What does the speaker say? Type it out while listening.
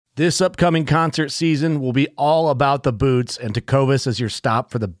This upcoming concert season will be all about the boots, and Tecovas is your stop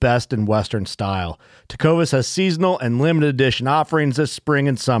for the best in Western style. Tecovas has seasonal and limited edition offerings this spring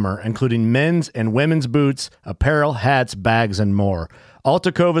and summer, including men's and women's boots, apparel, hats, bags, and more. All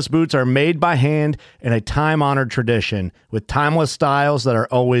Tecovas boots are made by hand in a time-honored tradition with timeless styles that are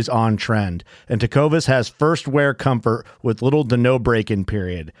always on trend. And Tecovas has first wear comfort with little to no break-in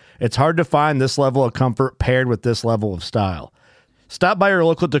period. It's hard to find this level of comfort paired with this level of style. Stop by your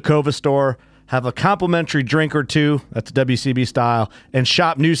local Tecovas store, have a complimentary drink or two, that's WCB style, and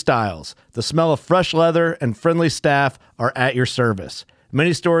shop new styles. The smell of fresh leather and friendly staff are at your service.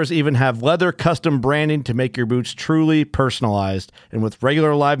 Many stores even have leather custom branding to make your boots truly personalized. And with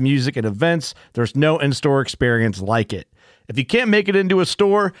regular live music and events, there's no in-store experience like it. If you can't make it into a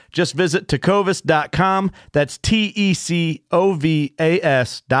store, just visit tecovas.com. That's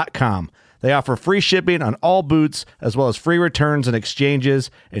TECOVAS.com. They offer free shipping on all boots, as well as free returns and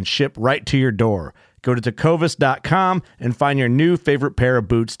exchanges, and ship right to your door. Go to tecovas.com and find your new favorite pair of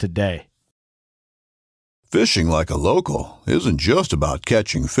boots today. Fishing like a local isn't just about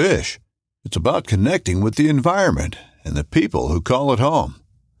catching fish. It's about connecting with the environment and the people who call it home.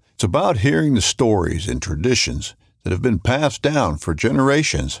 It's about hearing the stories and traditions that have been passed down for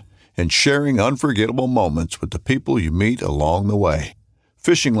generations and sharing unforgettable moments with the people you meet along the way.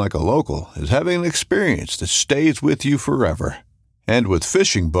 Fishing like a local is having an experience that stays with you forever. And with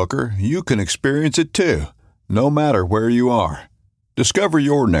Fishing Booker, you can experience it too, no matter where you are. Discover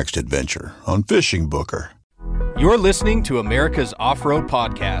your next adventure on Fishing Booker. You're listening to America's Off-Road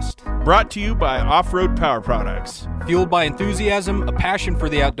Podcast. Brought to you by Off-Road Power Products. Fueled by enthusiasm, a passion for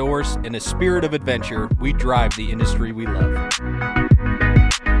the outdoors, and a spirit of adventure, we drive the industry we love.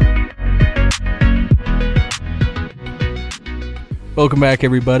 Welcome back,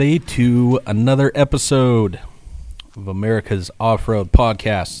 everybody, to another episode of America's Off-Road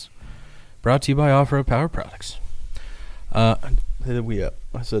Podcast, brought to you by Off-Road Power Products. I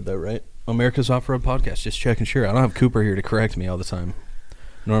said that right? America's Off-Road Podcast, just checking sure. I don't have Cooper here to correct me all the time.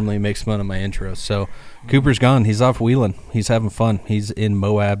 Normally he makes fun of my intros. So Cooper's gone. He's off wheeling. He's having fun. He's in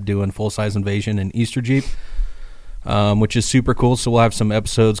Moab doing Full-Size Invasion and Easter Jeep, which is super cool. So we'll have some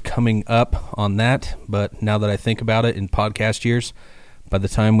episodes coming up on that. But now that I think about it in podcast years, by the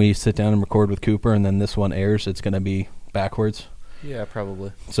time we sit down and record with Cooper and then this one airs, it's going to be backwards. Yeah,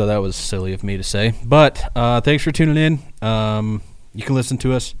 probably. So that was silly of me to say. But thanks for tuning in. You can listen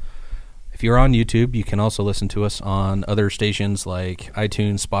to us. If you're on YouTube, you can also listen to us on other stations like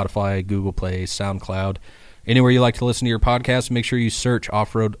iTunes, Spotify, Google Play, SoundCloud. Anywhere you like to listen to your podcast, make sure you search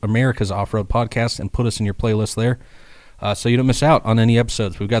America's Off-Road Podcast and put us in your playlist there so you don't miss out on any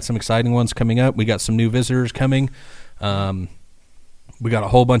episodes. We've got some exciting ones coming up. We got some new visitors coming. We got a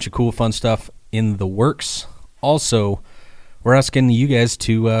whole bunch of cool, fun stuff in the works. Also, we're asking you guys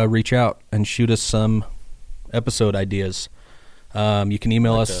to reach out and shoot us some episode ideas. You can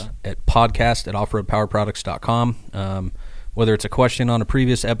email us at podcast@offroadpowerproducts.com. Whether it's a question on a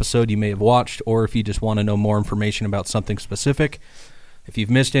previous episode you may have watched, or if you just want to know more information about something specific. If you've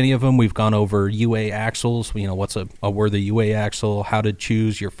missed any of them, we've gone over UA axles. You know, what's a worthy UA axle, how to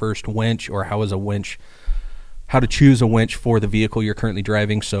choose your first winch, or how to choose a winch for the vehicle you're currently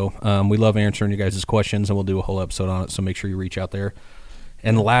driving. So we love answering you guys' questions, and we'll do a whole episode on it, so make sure you reach out there.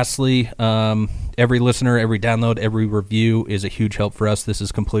 And lastly, every listener, every download, every review is a huge help for us. This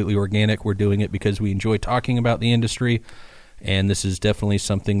is completely organic. We're doing it because we enjoy talking about the industry, and this is definitely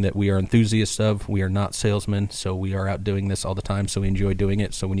something that we are enthusiasts of. We are not salesmen, so we are out doing this all the time, so we enjoy doing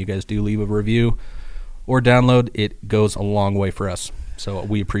it. So when you guys do leave a review or download, it goes a long way for us. So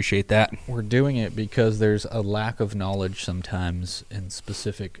we appreciate that. We're doing it because there's a lack of knowledge sometimes in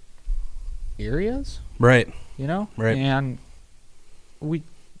specific areas. Right. You know? Right. And we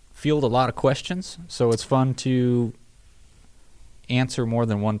field a lot of questions, so it's fun to answer more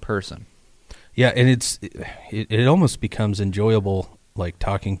than one person. Yeah, and it almost becomes enjoyable, like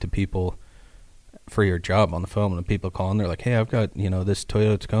talking to people for your job on the phone. When people call and they're like, "Hey, I've got this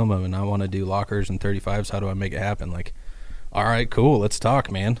Toyota Tacoma and I want to do lockers and 35s. How do I make it happen?" Like, all right, cool, let's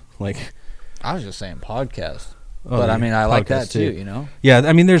talk, man. Like, I was just saying podcast. But I mean, I like that too, you know? Yeah,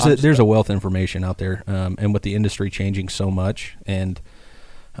 I mean, there's a wealth of information out there, and with the industry changing so much, and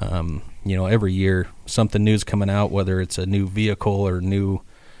every year something new's coming out, whether it's a new vehicle or new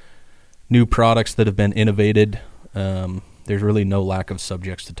products that have been innovated. There's really no lack of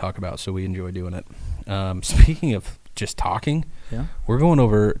subjects to talk about, so we enjoy doing it. Speaking of just talking, yeah,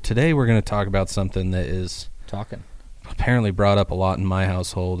 today we're going to talk about something that is talking. Apparently brought up a lot in my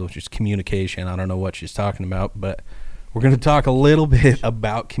household, which is communication. I don't know what she's talking about, but we're going to talk a little bit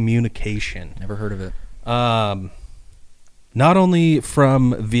about communication. Never heard of it. not only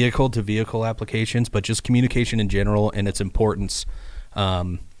from vehicle to vehicle applications, but just communication in general and its importance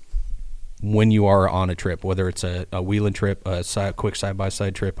when you are on a trip, whether it's a wheeling trip, a quick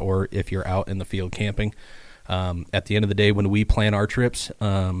side-by-side trip, or if you're out in the field camping. At the end of the day, when we plan our trips,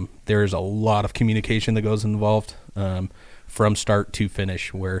 there's a lot of communication that goes involved from start to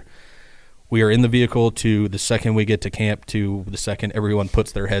finish, where we are in the vehicle to the second we get to camp to the second everyone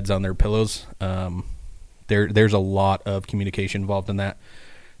puts their heads on their pillows. There's a lot of communication involved in that.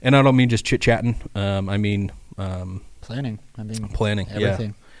 And I don't mean just chit-chatting. I mean planning. Planning,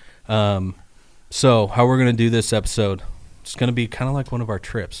 everything. Yeah. So how we're going to do this episode, it's going to be kind of like one of our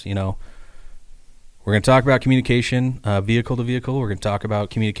trips, you know. We're going to talk about communication vehicle to vehicle. We're going to talk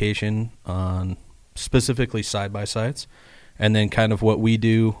about communication on specifically side-by-sides, and then kind of what we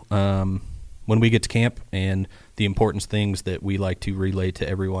do when we get to camp and the important things that we like to relay to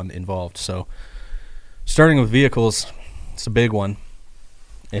everyone involved. So starting with vehicles, it's a big one,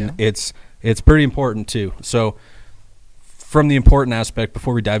 and it's pretty important too. So from the important aspect,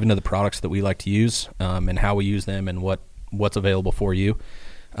 before we dive into the products that we like to use and how we use them and what's available for you,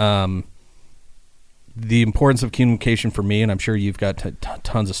 the importance of communication for me, and I'm sure you've got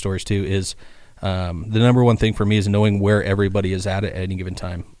tons of stories too, is the number one thing for me is knowing where everybody is at any given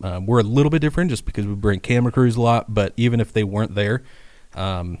time. We're a little bit different just because we bring camera crews a lot, but even if they weren't there,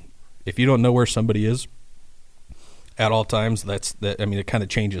 if you don't know where somebody is at all times, it kind of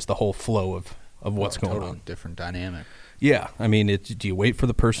changes the whole flow of what's going on. Different dynamic. Yeah. I mean, do you wait for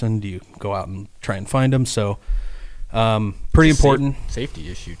the person? Do you go out and try and find them? So pretty important. Safety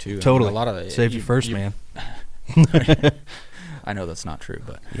issue too. Totally. I mean, a lot of safety first, man. I know that's not true,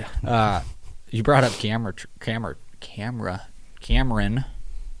 but yeah. You brought up Cameron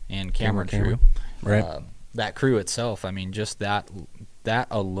and Camera Crew. Right. That crew itself, I mean, just that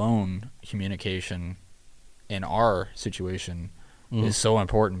alone, communication in our situation is so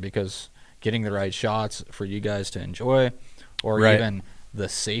important, because getting the right shots for you guys to enjoy, or even the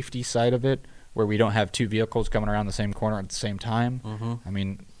safety side of it, where we don't have two vehicles coming around the same corner at the same time. Mm-hmm. I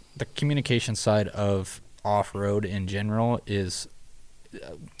mean, the communication side of off-road in general is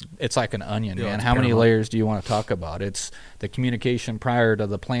it's like an onion, man. How many layers do you want to talk about? It's the communication prior to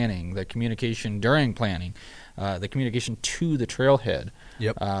the planning, the communication during planning, the communication to the trailhead,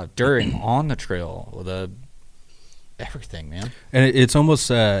 during, on the trail, everything, man. And it's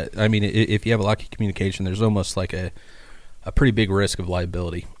almost, if you have a lack of communication, there's almost like a pretty big risk of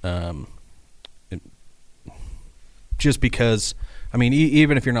liability. Just because, I mean,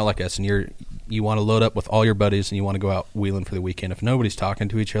 even if you're not like us and you want to load up with all your buddies and you want to go out wheeling for the weekend, if nobody's talking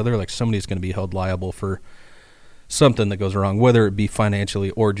to each other, like, somebody's going to be held liable for something that goes wrong, whether it be financially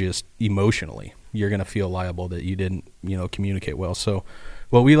or just emotionally. You're going to feel liable that you didn't, communicate well. So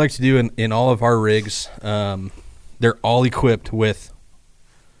what we like to do in all of our rigs, they're all equipped with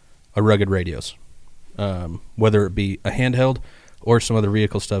a rugged radios, whether it be a handheld or some other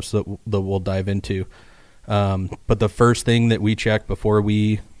vehicle stuff that we'll dive into. But the first thing that we check before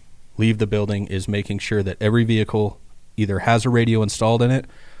we leave the building is making sure that every vehicle either has a radio installed in it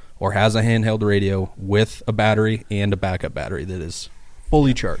or has a handheld radio with a battery and a backup battery that is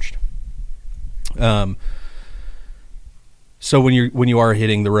fully charged. So when you are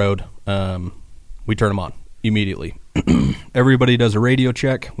hitting the road, we turn them on immediately. Everybody does a radio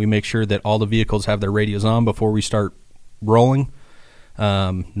check. We make sure that all the vehicles have their radios on before we start rolling.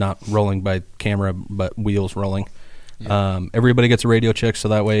 Not rolling by camera, but wheels rolling. Yeah. Everybody gets a radio check, so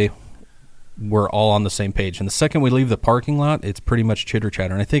that way we're all on the same page. And the second we leave the parking lot, it's pretty much chitter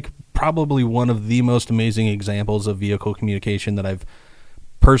chatter. And I think probably one of the most amazing examples of vehicle communication that I've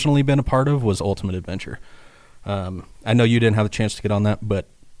personally been a part of was Ultimate Adventure. I know you didn't have a chance to get on that, but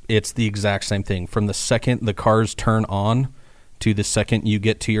it's the exact same thing. From the second the cars turn on to the second you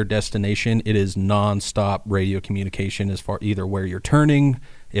get to your destination, it is nonstop radio communication as far either where you're turning,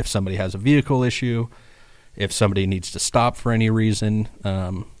 if somebody has a vehicle issue, if somebody needs to stop for any reason.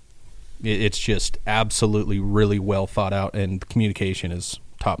 It's just absolutely really well thought out, and the communication is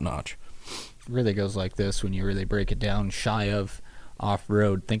top notch. It really goes like this when you really break it down, shy of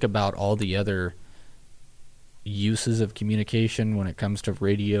off-road. Think about all the other uses of communication when it comes to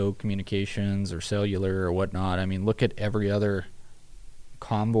radio communications or cellular or whatnot. I mean, look at every other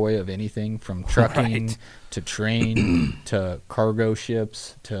convoy of anything from trucking to train to cargo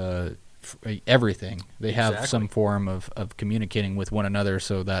ships to everything. They have some form of communicating with one another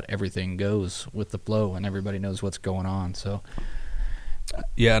so that everything goes with the flow and everybody knows what's going on. So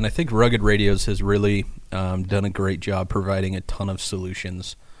yeah, and I think Rugged Radios has really done a great job providing a ton of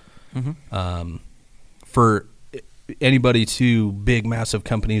solutions for anybody to big, massive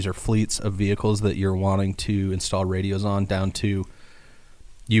companies or fleets of vehicles that you're wanting to install radios on, down to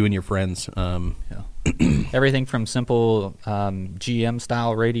you and your friends. Everything from simple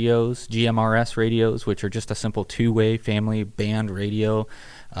GM-style radios, GMRS radios, which are just a simple two-way family band radio,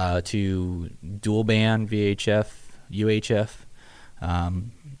 to dual-band VHF, UHF,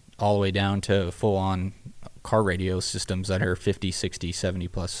 all the way down to full-on car radio systems that are 50, 60, 70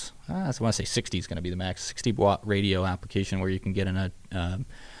 plus. I want to say 60 is going to be the max. 60-watt radio application where you can get in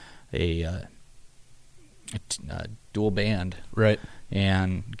a dual band, Right.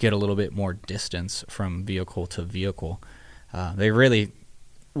 and get a little bit more distance from vehicle to vehicle. They really,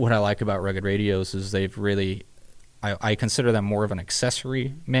 what I like about Rugged Radios is they've really, I consider them more of an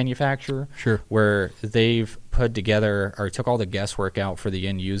accessory manufacturer. Sure. Where they've put together or took all the guesswork out for the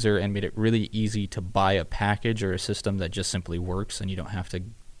end user and made it really easy to buy a package or a system that just simply works, and you don't have to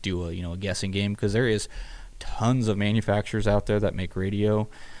do a guessing game, because there is tons of manufacturers out there that make radio.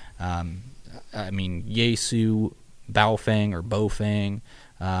 I mean, Yaesu, Baofeng or Bofeng.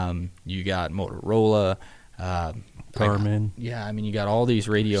 You got Motorola. Garmin. I mean, you got all these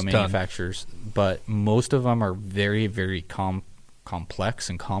radio manufacturers, but most of them are very, very complex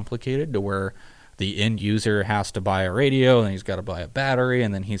and complicated, to where the end user has to buy a radio, and he's got to buy a battery,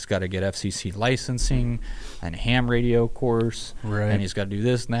 and then he's got to get FCC licensing and ham radio course, Right. and he's got to do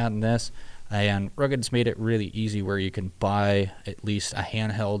this and that and this. And Rugged's made it really easy where you can buy at least a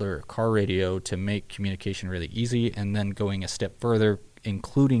handheld or a car radio to make communication really easy, and then going a step further,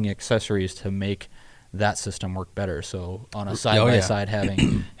 including accessories to make that system work better. So on a side-by-side,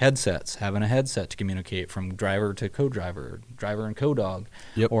 having having a headset to communicate from driver to co-driver, driver and co-dog,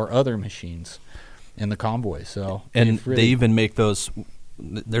 Yep. or other machines in the convoy. So And they've really, they even make those.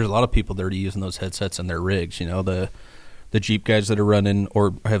 There's a lot of people that are using those headsets in their rigs. The Jeep guys that are running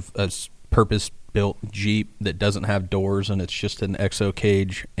or have a purpose-built Jeep that doesn't have doors, and it's just an EXO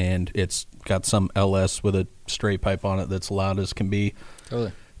cage, and it's got some LS with a straight pipe on it that's loud as can be.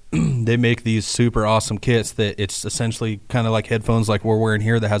 totally. They make these super awesome kits that it's essentially kind of like headphones like we're wearing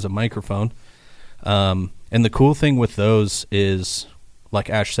here that has a microphone. And the cool thing with those is, like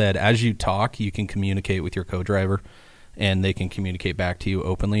Ash said, as you talk, you can communicate with your co-driver, and they can communicate back to you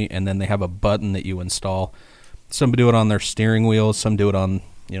openly. And then they have a button that you install. Some do it on their steering wheel. Some do it on,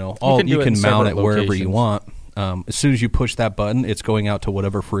 you can mount it wherever you want. As soon as you push that button, it's going out to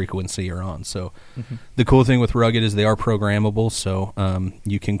whatever frequency you're on. So the cool thing with Rugged is they are programmable, so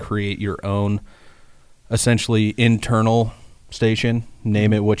you can create your own essentially internal station,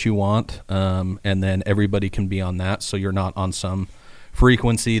 name it what you want, and then everybody can be on that, so you're not on some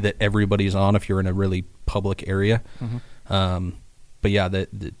frequency that everybody's on if you're in a really public area. But yeah,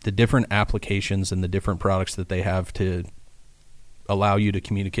 the different applications and the different products that they have to allow you to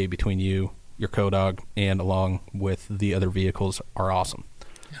communicate between you, your co-dog, and along with the other vehicles are awesome.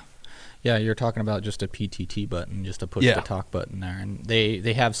 Yeah, you're talking about just a PTT button, just a push-to-talk button there. And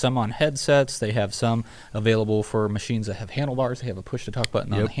they have some on headsets. They have some available for machines that have handlebars. They have a push-to-talk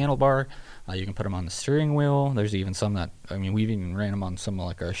button on the handlebar. You can put them on the steering wheel. There's even some that, we've even ran them on some of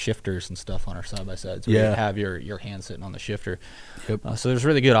like our shifters and stuff on our side-by-sides. So you have your hand sitting on the shifter. So there's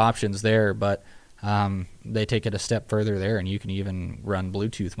really good options there, but they take it a step further there, and you can even run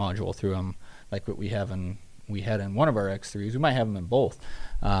Bluetooth module through them, like what we had in one of our X3s. We might have them in both,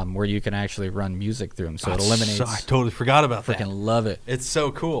 where you can actually run music through them. So it eliminates. I totally forgot about that. Freaking love it. It's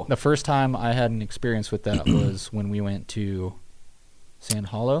so cool. The first time I had an experience with that was when we went to Sand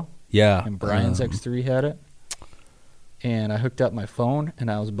Hollow. Yeah. And Brian's X3 had it. And I hooked up my phone,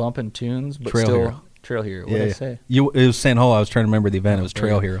 and I was bumping tunes, but Trail Hero. What did I say? It was Sand Hollow. I was trying to remember the event. It was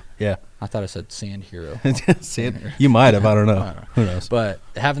Trail Hero. Yeah. I thought I said Sand Hero. You might have. I don't know. Who knows? But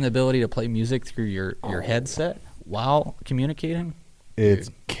having the ability to play music through your headset while communicating, it's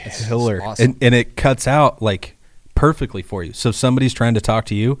killer. It's awesome. And it cuts out like perfectly for you. So if somebody's trying to talk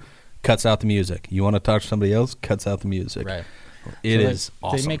to you, cuts out the music. You want to talk to somebody else, cuts out the music. Right. It is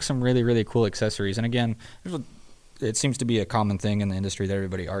awesome. They make some really, really cool accessories. And again, it seems to be a common thing in the industry that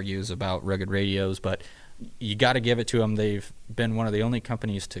everybody argues about Rugged Radios, but you got to give it to them. They've been one of the only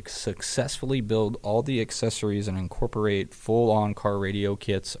companies to successfully build all the accessories and incorporate full-on car radio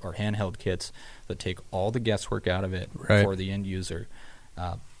kits or handheld kits that take all the guesswork out of it for the end user.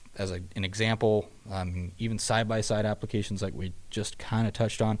 As an example, even side-by-side applications like we just kind of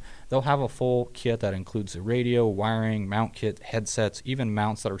touched on, they'll have a full kit that includes the radio, wiring, mount kit, headsets, even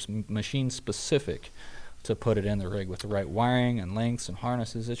mounts that are machine-specific to put it in the rig with the right wiring and lengths and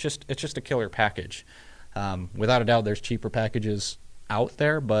harnesses. It's just a killer package. Without a doubt, there's cheaper packages out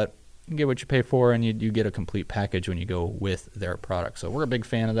there, but you get what you pay for, and you get a complete package when you go with their product. So we're a big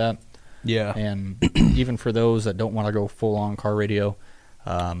fan of that. Yeah. And even for those that don't want to go full-on car radio,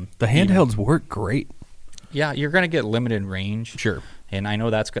 the handhelds work great. Yeah, you're going to get limited range. Sure. And I know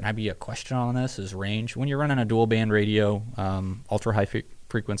that's going to be a question on this, is range. When you're running a dual-band radio, ultra-high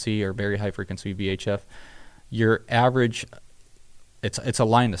frequency or very high-frequency VHF, your average, it's a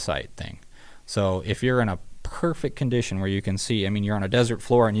line-of-sight thing. So if you're in a perfect condition where you can see, I mean, you're on a desert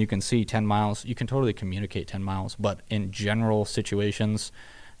floor and you can see 10 miles, you can totally communicate 10 miles. But in general situations,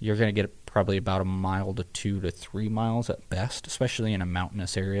 you're going to get probably about a mile to 2 to 3 miles at best, especially in a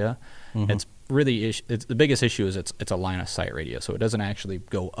mountainous area. Mm-hmm. It's really the biggest issue is it's a line of sight radio, so it doesn't actually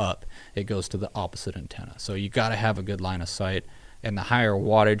go up; it goes to the opposite antenna. So you got to have a good line of sight, and the higher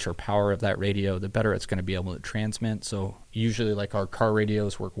wattage or power of that radio, the better it's going to be able to transmit. So usually, like our car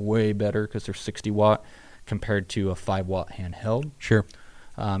radios work way better because they're 60 watt compared to a 5 watt handheld. Sure.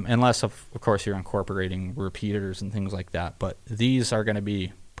 Unless of course you're incorporating repeaters and things like that, but these are going to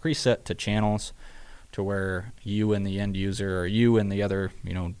be preset to channels to where you and the end user, or you and the other,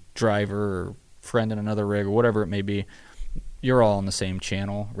 driver or friend in another rig or whatever it may be, you're all on the same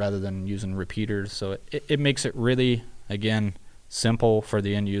channel rather than using repeaters. So it makes it really, again, simple for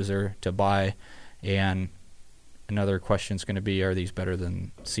the end user to buy. And another question is going to be, are these better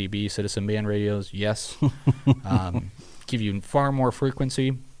than CB citizen band radios? Yes. Give you far more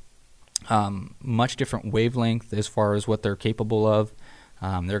frequency, much different wavelength as far as what they're capable of.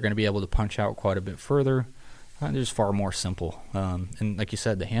 They're going to be able to punch out quite a bit further. They're just far more simple. And like you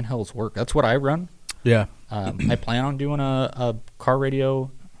said, the handhelds work. That's what I run. Yeah. I plan on doing a car radio,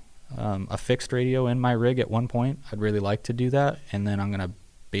 a fixed radio in my rig at one point. I'd really like to do that. And then I'm going to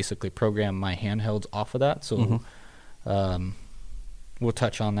basically program my handhelds off of that. So we'll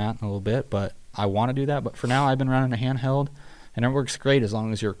touch on that in a little bit. But I want to do that. But for now, I've been running a handheld. And it works great as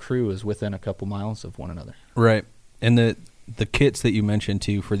long as your crew is within a couple miles of one another. Right. And the kits that you mentioned,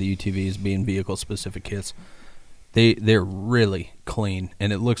 too, for the UTVs being vehicle-specific kits, they're really clean,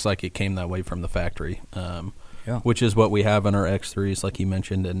 and it looks like it came that way from the factory, which is what we have in our X3s, like you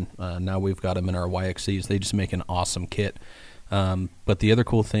mentioned, and now we've got them in our YXCs. They just make an awesome kit. But the other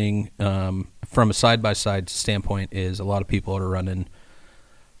cool thing from a side-by-side standpoint is a lot of people are running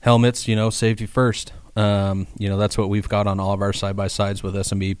helmets, safety first. That's what we've got on all of our side-by-sides with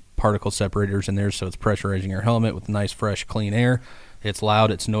SMB particle separators in there, so it's pressurizing your helmet with nice, fresh, clean air. It's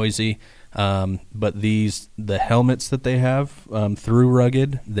loud, it's noisy. But the helmets that they have through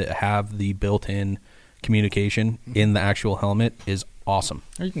Rugged that have the built-in communication in the actual helmet is awesome.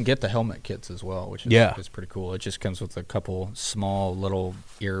 Or you can get the helmet kits as well, which is pretty cool. It just comes with a couple small little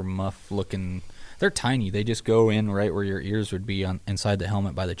ear muff looking. They're tiny. They just go in right where your ears would be inside the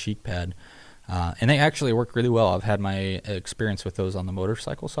helmet by the cheek pad. And they actually work really well. I've had my experience with those on the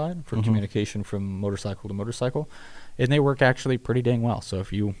motorcycle side for communication from motorcycle to motorcycle, and they work actually pretty dang well. So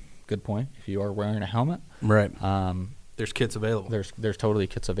good point. If you are wearing a helmet, right? There's kits available. There's totally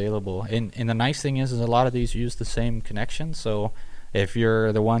kits available, and the nice thing is a lot of these use the same connection. So if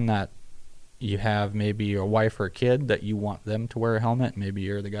you're the one that you have maybe a wife or a kid that you want them to wear a helmet, maybe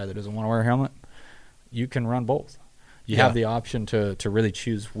you're the guy that doesn't want to wear a helmet, you can run both. You have the option to really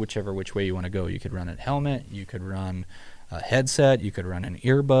choose which way you want to go. You could run a helmet, you could run a headset, you could run an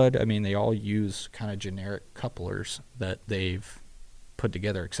earbud. I mean, they all use kind of generic couplers that they've put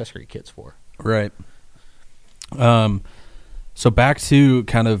together accessory kits for. Right. So back to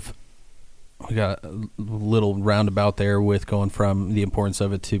kind of, we got a little roundabout there with going from the importance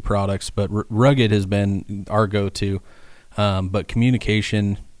of it to products, but Rugged has been our go-to. But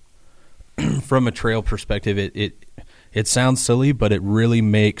communication from a trail perspective, it sounds silly, but it really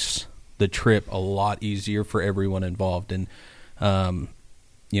makes the trip a lot easier for everyone involved. And,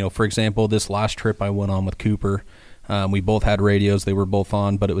 for example, this last trip I went on with Cooper, we both had radios. They were both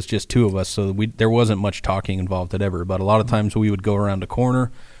on, but it was just two of us, so there wasn't much talking involved at ever. But a lot of times we would go around a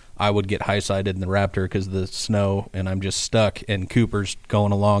corner. I would get high-sided in the Raptor because of the snow, and I'm just stuck, and Cooper's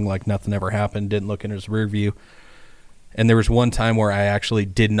going along like nothing ever happened, didn't look in his rear view. And there was one time where I actually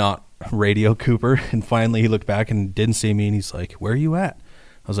did not radio Cooper, and finally he looked back and didn't see me, and he's like, "Where are you at?"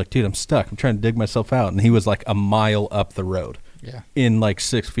 I was like, "Dude, I'm stuck. I'm trying to dig myself out." And he was like a mile up the road in like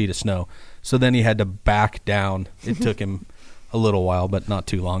 6 feet of snow. So then he had to back down. It took him a little while, but not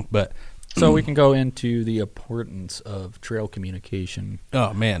too long. But so we can go into the importance of trail communication.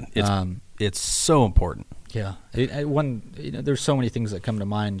 Oh, man. It's so important. Yeah. There's so many things that come to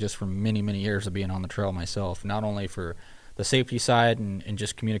mind just from many, many years of being on the trail myself, not only for the safety side and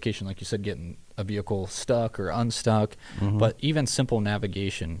just communication, like you said, getting a vehicle stuck or unstuck, but even simple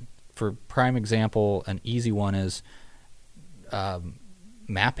navigation. For prime example, an easy one is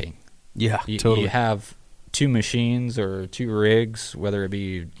mapping. Yeah, totally. You have two machines or two rigs, whether it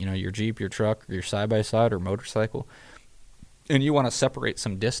be, your Jeep, your truck, your side-by-side or motorcycle, and you want to separate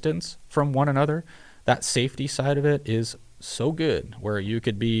some distance from one another, that safety side of it is so good, where you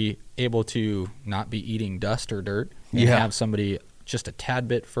could be able to not be eating dust or dirt and have somebody just a tad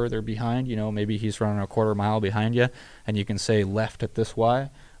bit further behind. Maybe he's running a quarter mile behind you, and you can say left at this Y.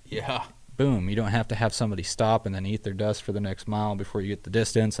 Yeah. Boom. You don't have to have somebody stop and then eat their dust for the next mile before you get the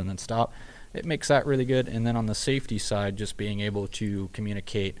distance and then stop. It makes that really good. And then on the safety side, just being able to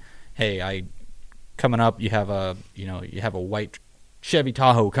communicate, hey, coming up, you have a white Chevy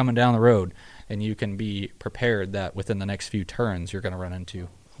Tahoe coming down the road, and you can be prepared that within the next few turns you're going to run into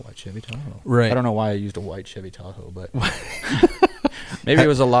a white Chevy Tahoe. Right. I don't know why I used a white Chevy Tahoe, but maybe it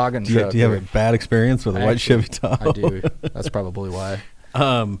was a logging truck. Do you have a bad experience with a white Chevy Tahoe? I do. That's probably why.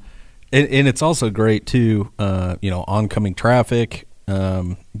 And it's also great too, oncoming traffic.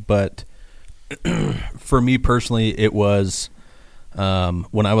 But for me personally, it was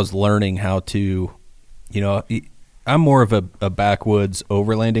when I was learning how to, I'm more of a backwoods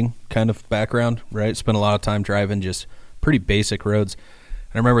overlanding kind of background, right? Spent a lot of time driving just pretty basic roads.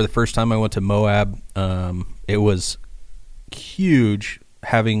 And I remember the first time I went to Moab, it was huge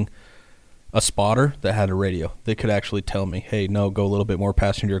having a spotter that had a radio that could actually tell me, hey, no, go a little bit more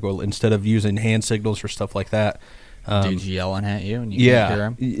passenger, go, instead of using hand signals or stuff like that. Dude's yelling at you and you can't hear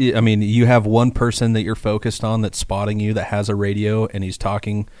him? I mean, you have one person that you're focused on that's spotting you that has a radio, and he's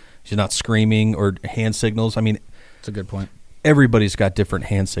talking. He's not screaming or hand signals. I mean, that's a good point. Everybody's got different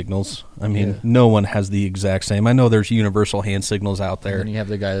hand signals. I mean, no one has the exact same. I know there's universal hand signals out there. And you have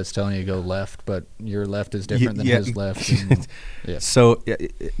the guy that's telling you to go left, but your left is different than his left. And, So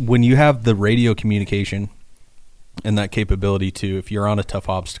when you have the radio communication and that capability to, if you're on a tough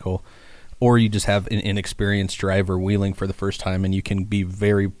obstacle, or you just have an inexperienced driver wheeling for the first time, and you can be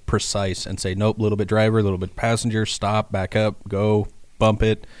very precise and say, nope, a little bit driver, a little bit passenger, stop, back up, go, bump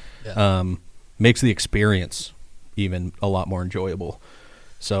it, makes the experience even a lot more enjoyable.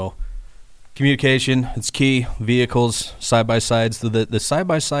 So communication, it's key. Vehicles, side-by-sides. The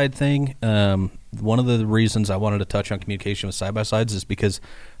side-by-side thing, one of the reasons I wanted to touch on communication with side-by-sides is because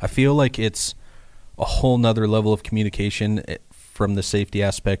I feel like it's a whole nother level of communication from the safety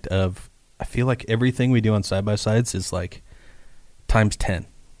aspect of, I feel like everything we do on side-by-sides is like times 10.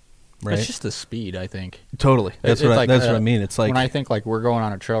 Right? It's just the speed, I think. Totally. That's what I mean. It's like when I think like we're going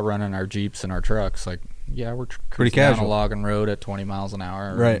on a trail run in our Jeeps and our trucks, like, yeah, we're pretty cruising down casual. a logging road at 20 miles an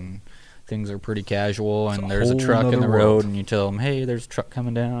hour. Right. And things are pretty casual, It's and a there's a whole truck in the nother road, world. and you tell them, hey, there's a truck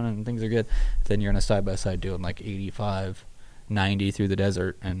coming down, and things are good. Then you're in a side-by-side doing like 85, 90 through the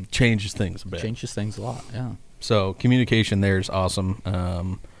desert, and changes things a bit. Changes things a lot, yeah. So communication there is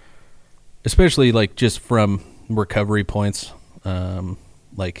awesome, especially like just from recovery points.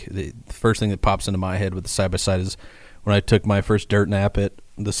 Like the first thing that pops into my head with the side-by-side is when I took my first dirt nap at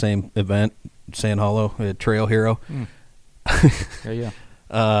the same event, Sand Hollow at Trail Hero.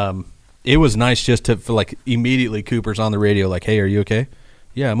 It was nice just to feel like immediately Cooper's on the radio like, hey, are you okay?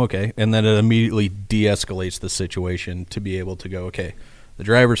 Yeah, I'm okay. And then it immediately de-escalates the situation to be able to go, okay, the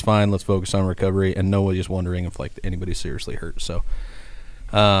driver's fine, let's focus on recovery, and nobody's wondering if like anybody's seriously hurt. So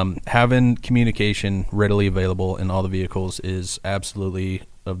having communication readily available in all the vehicles is absolutely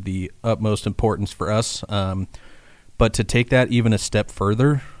of the utmost importance for us. But to take that even a step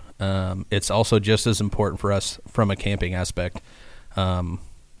further, it's also just as important for us from a camping aspect.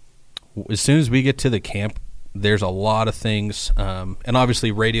 As soon as we get to the camp, there's a lot of things, and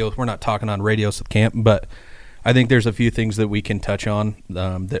obviously radio, we're not talking on radios at camp, but I think there's a few things that we can touch on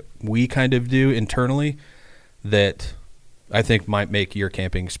that we kind of do internally that I think might make your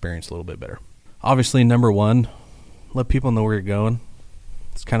camping experience a little bit better. Obviously, number one, let people know where you're going.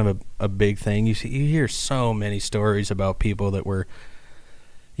 It's kind of a big thing. You hear so many stories about people that were,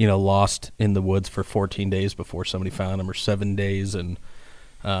 lost in the woods for 14 days before somebody found them, or 7 days. And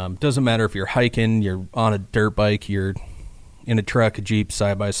doesn't matter if you're hiking, you're on a dirt bike, you're in a truck, a Jeep,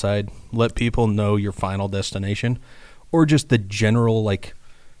 side by side. Let people know your final destination, or just the general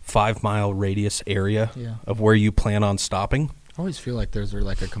 5-mile radius area of where you plan on stopping. I always feel like there's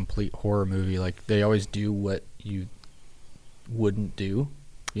like a complete horror movie. Like they always do what you wouldn't do.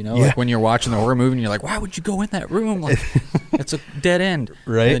 Like when you're watching the horror movie and you're like, why would you go in that room? Like, it's a dead end.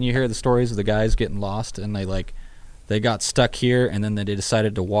 Right. And then you hear the stories of the guys getting lost, and they got stuck here, and then they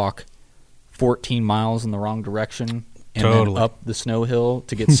decided to walk 14 miles in the wrong direction and then up the snow hill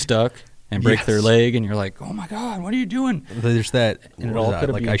to get stuck and break their leg, and you're like, oh my God, what are you doing? There's that, and it all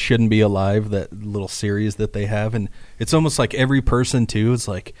could have I Shouldn't Be Alive, that little series that they have, and it's almost like every person too is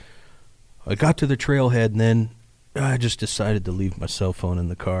like, I got to the trailhead, and then I just decided to leave my cell phone in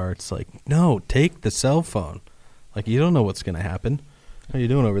the car. It's like, no, take the cell phone. Like, you don't know what's going to happen. How you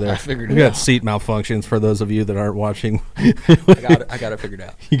doing over there? I figured we it got out. seat malfunctions for those of you that aren't watching. I got it figured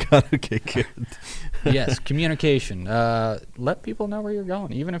out. You got to get good. Yes, communication. Let people know where you're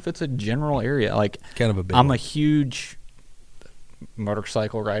going, even if it's a general area. Like, Kind of a big I'm one. a huge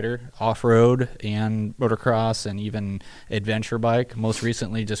motorcycle rider, off-road and motocross, and even adventure bike. Most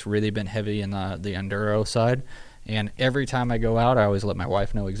recently, just really been heavy in the enduro side. And every time I go out, I always let my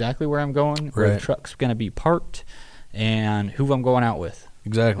wife know exactly where I'm going, where the Right. truck's going to be parked, and who I'm going out with.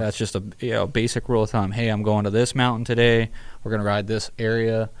 Exactly. That's just a basic rule of thumb. Hey, I'm going to this mountain today. We're going to ride this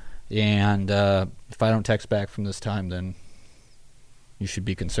area, and if I don't text back from this time, then you should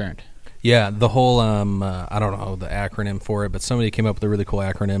be concerned. Yeah, the whole, I don't know the acronym for it, but somebody came up with a really cool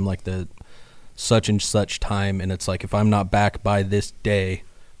acronym, like the such and such time, and it's like, if I'm not back by this day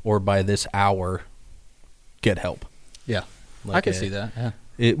or by this hour, get help. Yeah, Like I can see that. Yeah.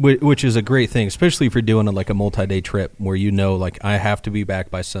 Which is a great thing, especially if you're doing like a multi-day trip where you know, like, I have to be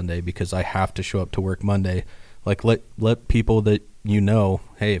back by Sunday because I have to show up to work Monday. Like, let people that you know,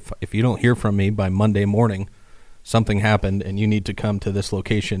 hey, if you don't hear from me by Monday morning, something happened and you need to come to this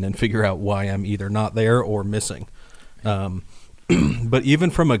location and figure out why I'm either not there or missing. But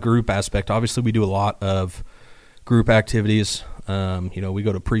even from a group aspect, obviously we do a lot of group activities. We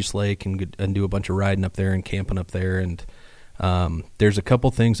go to Priest Lake and do a bunch of riding up there and camping up there. And there's a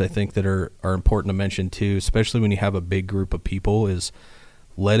couple things I think that are important to mention too, especially when you have a big group of people, is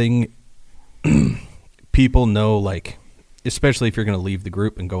letting people know, like, especially if you're going to leave the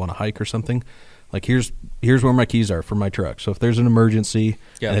group and go on a hike or something, like, here's where my keys are for my truck. So if there's an emergency,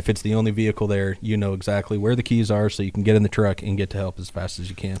 and if it's the only vehicle there, you know exactly where the keys are, so you can get in the truck and get to help as fast as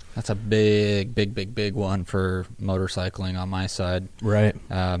you can. That's a big one for motorcycling on my side. Right.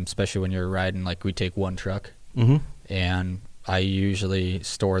 Especially when you're riding, like, we take one truck, Mm-hmm. and I usually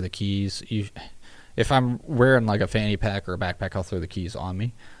store the keys. If I'm wearing like a fanny pack or a backpack, I'll throw the keys on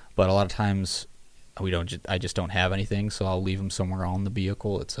me. But a lot of times I just don't have anything, so I'll leave them somewhere on the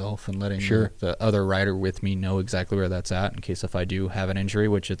vehicle itself, and letting the other rider with me know exactly where that's at in case if I do have an injury,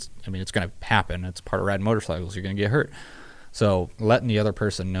 which it's going to happen. It's part of riding motorcycles. You're going to get hurt. So letting the other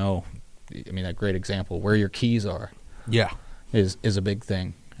person know, that great example, where your keys are, Yeah. is a big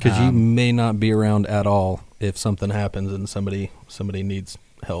thing. Because you may not be around at all if something happens and somebody needs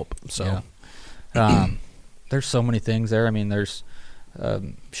help. So, there's so many things there. There's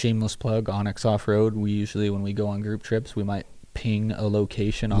shameless plug, Onyx Off-Road. We usually, when we go on group trips, we might ping a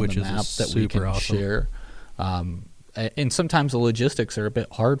location on Which the is map that we can awesome. share. And sometimes the logistics are a bit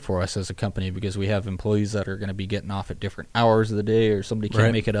hard for us as a company because we have employees that are going to be getting off at different hours of the day, or somebody can't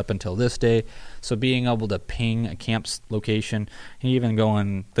Right. make it up until this day. So being able to ping a camp's location, and even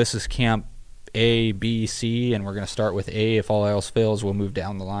going, this is camp A, B, C, and we're going to start with A. If all else fails, we'll move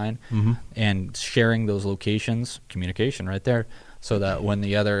down the line. Mm-hmm. And sharing those locations, communication right there, so that when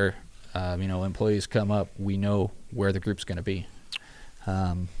the other employees come up, we know where the group's going to be.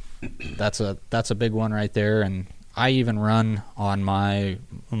 That's a big one right there. And I even run on my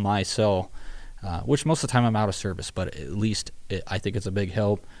cell, which most of the time I'm out of service, but at least I think it's a big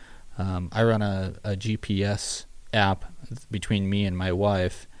help. I run a GPS app between me and my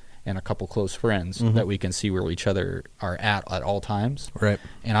wife and a couple close friends that we can see where each other are at all times. Right.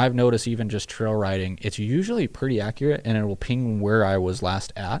 And I've noticed even just trail riding, it's usually pretty accurate, and it will ping where I was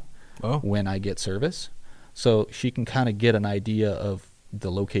last at when I get service. So she can kind of get an idea of the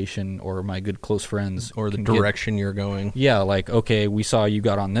location, or my good close friends, Or the direction you're going. Yeah, like, okay, we saw you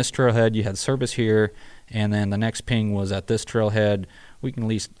got on this trailhead, you had service here, and then the next ping was at this trailhead. We can at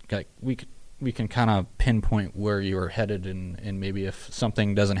least we can kind of pinpoint where you're headed, and maybe if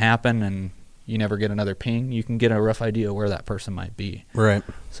something doesn't happen and you never get another ping, you can get a rough idea where that person might be. Right.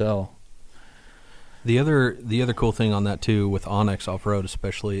 So The other cool thing on that too, with Onyx Off-Road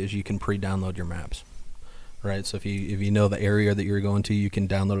especially, is you can pre-download your maps. Right, so if you know the area that you're going to, you can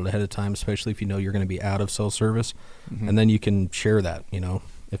download it ahead of time, especially if you know you're going to be out of cell service, and then you can share that.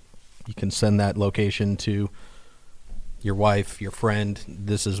 If you can send that location to your wife, your friend,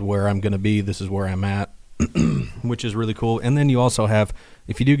 this is where I'm going to be, this is where I'm at, which is really cool. And then you also have,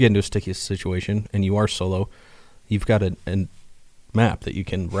 if you do get into a sticky situation and you are solo, you've got a map that you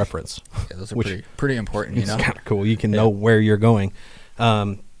can reference. yeah, those are pretty important. It's kind of cool. You can know where you're going.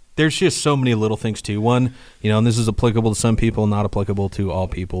 There's just so many little things too. One, and this is applicable to some people, not applicable to all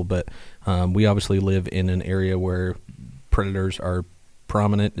people, but we obviously live in an area where predators are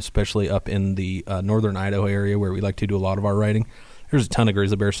prominent, especially up in the northern Idaho area where we like to do a lot of our riding. There's a ton of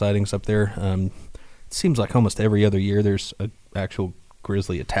grizzly bear sightings up there. It seems like almost every other year there's an actual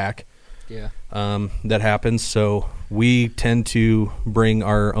grizzly attack. that happens. So we tend to bring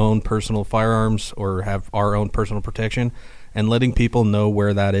our own personal firearms or have our own personal protection, and letting people know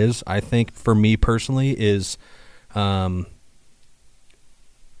where that is, I think for me personally is a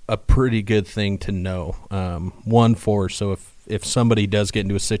pretty good thing to know. So if somebody does get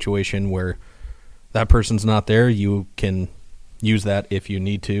into a situation where that person's not there, you can use that if you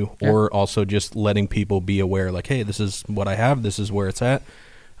need to, or also just letting people be aware, like, hey, this is what I have, this is where it's at.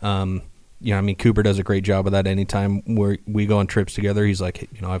 Cooper does a great job of that. Anytime we go on trips together, he's like,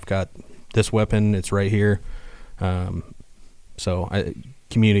 I've got this weapon, it's right here.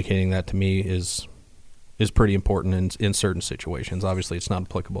 Communicating that to me is pretty important in certain situations. Obviously, it's not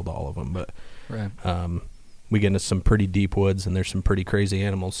applicable to all of them, but we get into some pretty deep woods, and there's some pretty crazy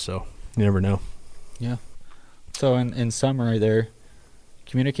animals, so you never know. Yeah. So in summary there,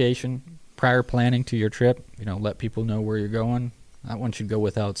 communication, prior planning to your trip, let people know where you're going. That one should go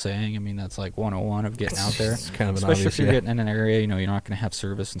without saying. I mean, that's like 101 of getting out there. It's kind of an especially obvious, if you're getting in an area, you're not going to have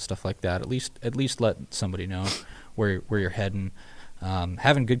service and stuff like that. At least let somebody know where you're heading.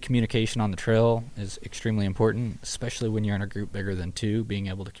 Having good communication on the trail is extremely important, especially when you're in a group bigger than 2, being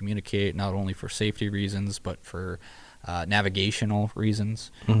able to communicate not only for safety reasons, but for navigational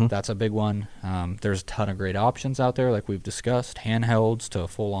reasons. That's a big one. There's a ton of great options out there, like we've discussed, handhelds to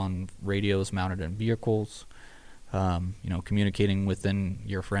full-on radios mounted in vehicles. Communicating within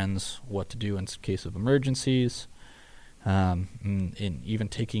your friends what to do in case of emergencies, and even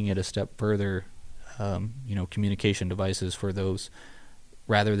taking it a step further, communication devices for those,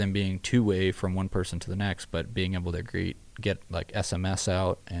 rather than being two-way from one person to the next, but being able to get like SMS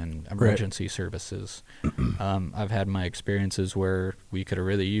out and emergency services. I've had my experiences where we could have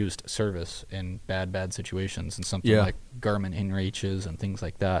really used service in bad situations, and something like Garmin InReaches and things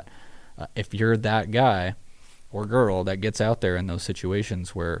like that. If you're that guy or girl that gets out there in those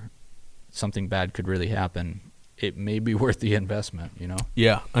situations where something bad could really happen, it may be worth the investment,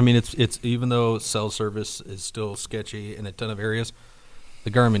 Yeah, I mean, it's even though cell service is still sketchy in a ton of areas, the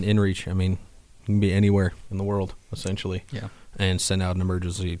Garmin InReach, I mean, you can be anywhere in the world essentially, and send out an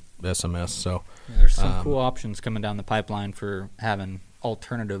emergency SMS. So there's some cool options coming down the pipeline for having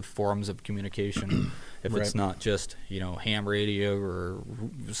alternative forms of communication. If it's not just ham radio or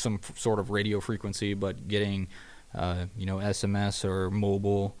some sort of radio frequency, but getting SMS or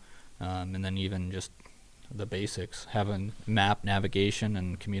mobile, and then even just the basics, having map navigation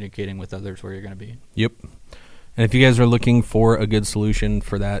and communicating with others where you're going to be. Yep. And if you guys are looking for a good solution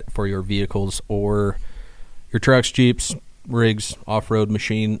for that, for your vehicles or your trucks, Jeeps, rigs, off-road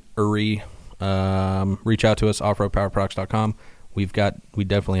machinery, reach out to us, offroadpowerproducts.com. We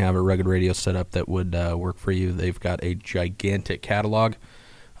definitely have a rugged radio setup that would work for you. They've got a gigantic catalog,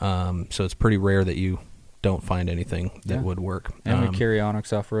 so it's pretty rare that you don't find anything that would work. And we carry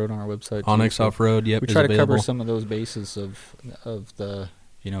Onyx Off-Road on our website. Onyx Off-Road, yep. We try to cover some of those bases of the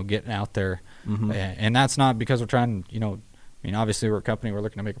getting out there, and that's not because we're trying. Obviously we're a company, we're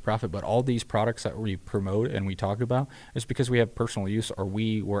looking to make a profit, but all these products that we promote and we talk about is because we have personal use, or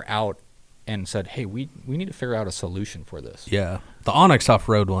we were out and said, hey, we need to figure out a solution for this. Yeah. The Onyx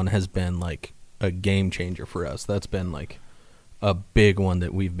Off-Road one has been like a game changer for us. That's been like a big one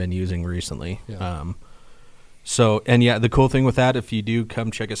that we've been using recently. Yeah. The cool thing with that, if you do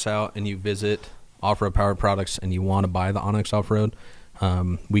come check us out and you visit Off-Road Power Products and you want to buy the Onyx Off-Road,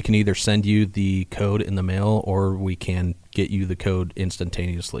 we can either send you the code in the mail, or we can get you the code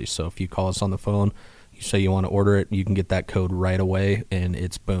instantaneously. So if you call us on the phone, you say you want to order it, you can get that code right away, and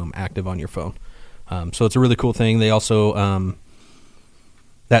it's, boom, active on your phone. So it's a really cool thing. They also,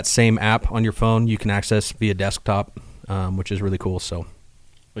 that same app on your phone, you can access via desktop, which is really cool. So,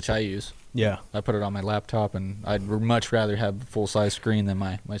 which I use. Yeah. I put it on my laptop, and I'd much rather have a full-size screen than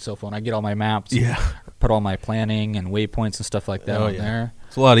my cell phone. I get all my maps. Yeah. Put all my planning and waypoints and stuff like that on there.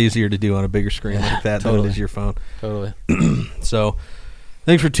 It's a lot easier to do on a bigger screen like that than it is your phone. Totally. So,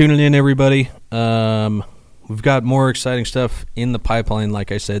 thanks for tuning in, everybody. We've got more exciting stuff in the pipeline,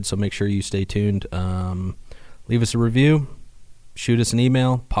 like I said, so make sure you stay tuned. Leave us a review. Shoot us an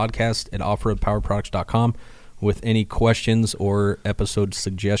email, podcast@offroadpowerproducts.com, with any questions or episode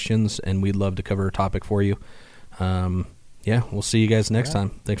suggestions, and we'd love to cover a topic for you. We'll see you guys next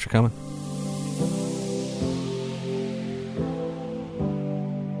time. Thanks for coming.